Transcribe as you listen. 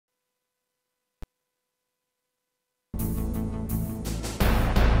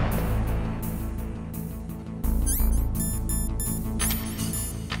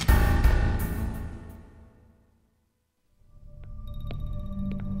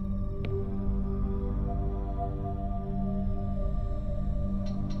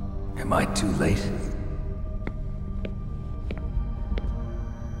Am I too late?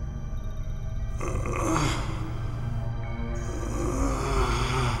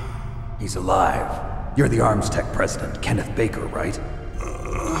 He's alive. You're the Arms Tech president, Kenneth Baker, right?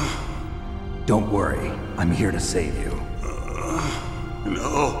 Don't worry, I'm here to save you.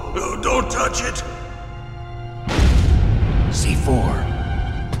 No, don't touch it! C4.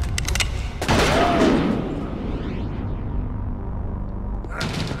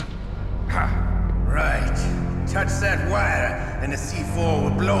 Right. Touch that wire, and the C4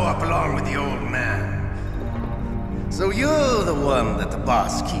 will blow up along with the old man. So you're the one that the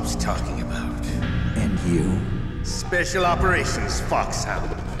boss keeps talking about. And you? Special Operations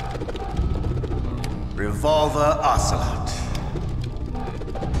Foxhound. Revolver Ocelot.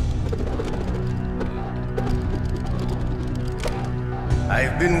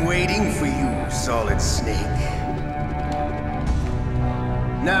 I've been waiting for you, Solid Snake.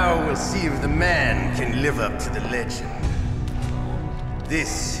 Now we'll see if the man can live up to the legend.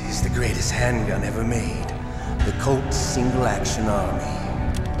 This is the greatest handgun ever made. The Colt Single Action Army.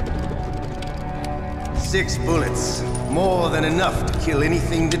 6 bullets, more than enough to kill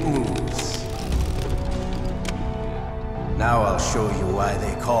anything that moves. Now I'll show you why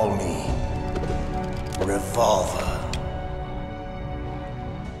they call me Revolver.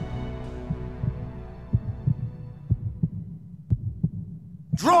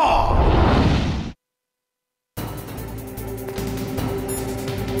 Draw!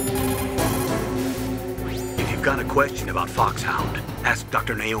 If you've got a question about Foxhound, ask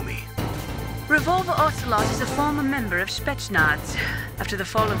Dr. Naomi. Revolver Ocelot is a former member of Spetsnaz. After the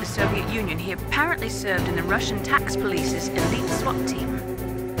fall of the Soviet Union, he apparently served in the Russian tax police's elite SWAT team.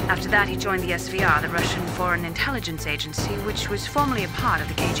 After that, he joined the SVR, the Russian Foreign Intelligence Agency, which was formerly a part of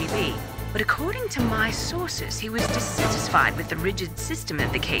the KGB. But according to my sources, he was dissatisfied with the rigid system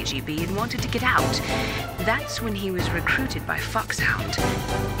of the KGB and wanted to get out. That's when he was recruited by Foxhound.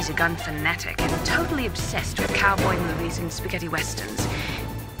 He's a gun fanatic and totally obsessed with cowboy movies and spaghetti westerns.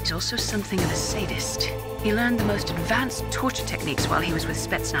 He's also something of a sadist. He learned the most advanced torture techniques while he was with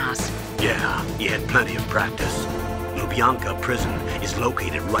Spetsnaz. Yeah, he had plenty of practice. Lubyanka prison is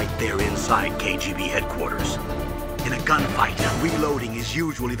located right there inside KGB headquarters. In a gunfight, reloading is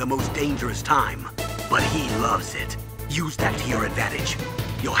usually the most dangerous time. But he loves it. Use that to your advantage.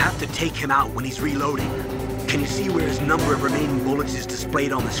 You'll have to take him out when he's reloading. Can you see where his number of remaining bullets is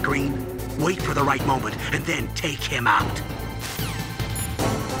displayed on the screen? Wait for the right moment, and then take him out.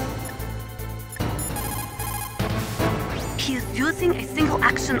 He is using a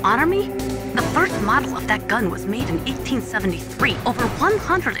single-action army? The first model of that gun was made in 1873, over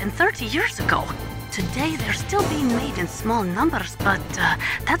 130 years ago. Today, they're still being made in small numbers, but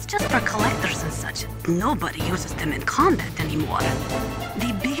that's just for collectors and such. Nobody uses them in combat anymore.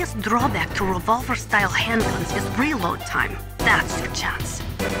 The biggest drawback to revolver-style handguns is reload time. That's your chance.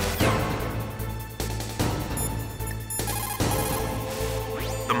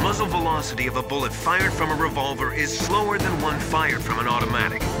 The muzzle velocity of a bullet fired from a revolver is slower than one fired from an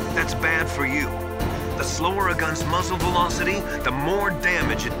automatic. That's bad for you. The slower a gun's muzzle velocity, the more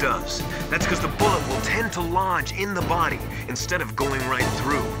damage it does. That's because the bullet will tend to lodge in the body instead of going right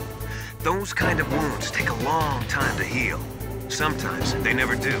through. Those kind of wounds take a long time to heal. Sometimes they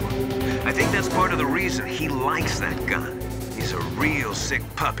never do. I think that's part of the reason he likes that gun. He's a real sick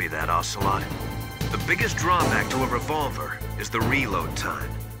puppy, that Ocelot. The biggest drawback to a revolver is the reload time.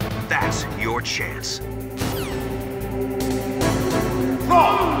 That's your chance.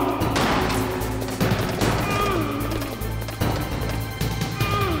 Draw!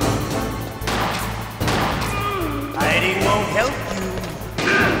 Hiding won't help you.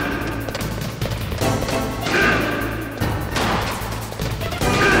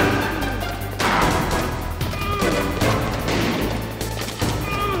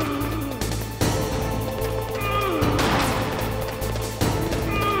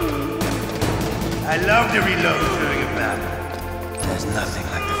 I love to reload during a battle. There's nothing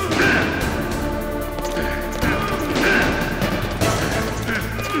like the feeling.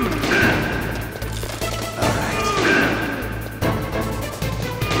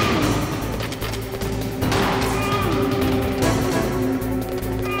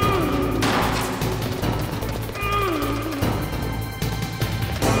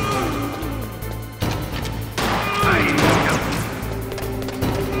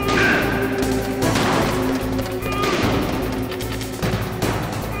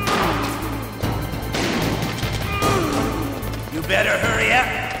 Better hurry up.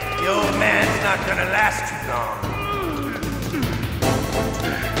 The old man's not gonna last too long.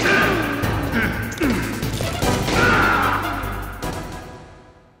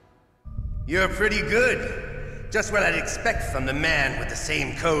 You're pretty good. Just what I'd expect from the man with the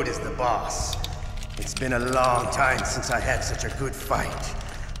same code as the boss. It's been a long time since I had such a good fight,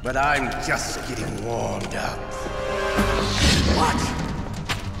 but I'm just getting warmed up. What?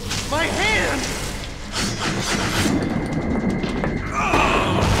 My hand!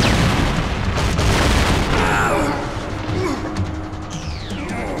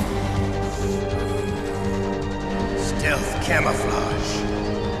 Stealth camouflage.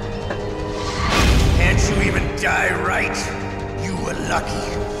 Can't you even die right? You were lucky.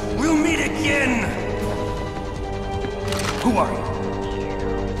 We'll meet again! Who are you?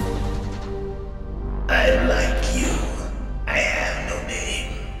 I like you. I have no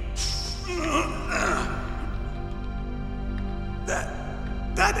name.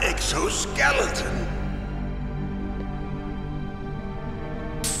 That exoskeleton.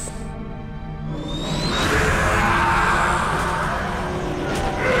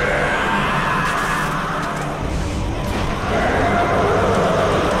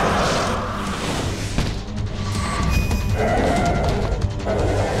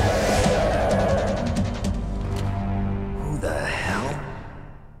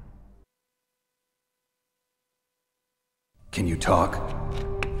 Can you talk?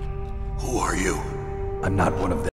 Who are you? I'm not one of them.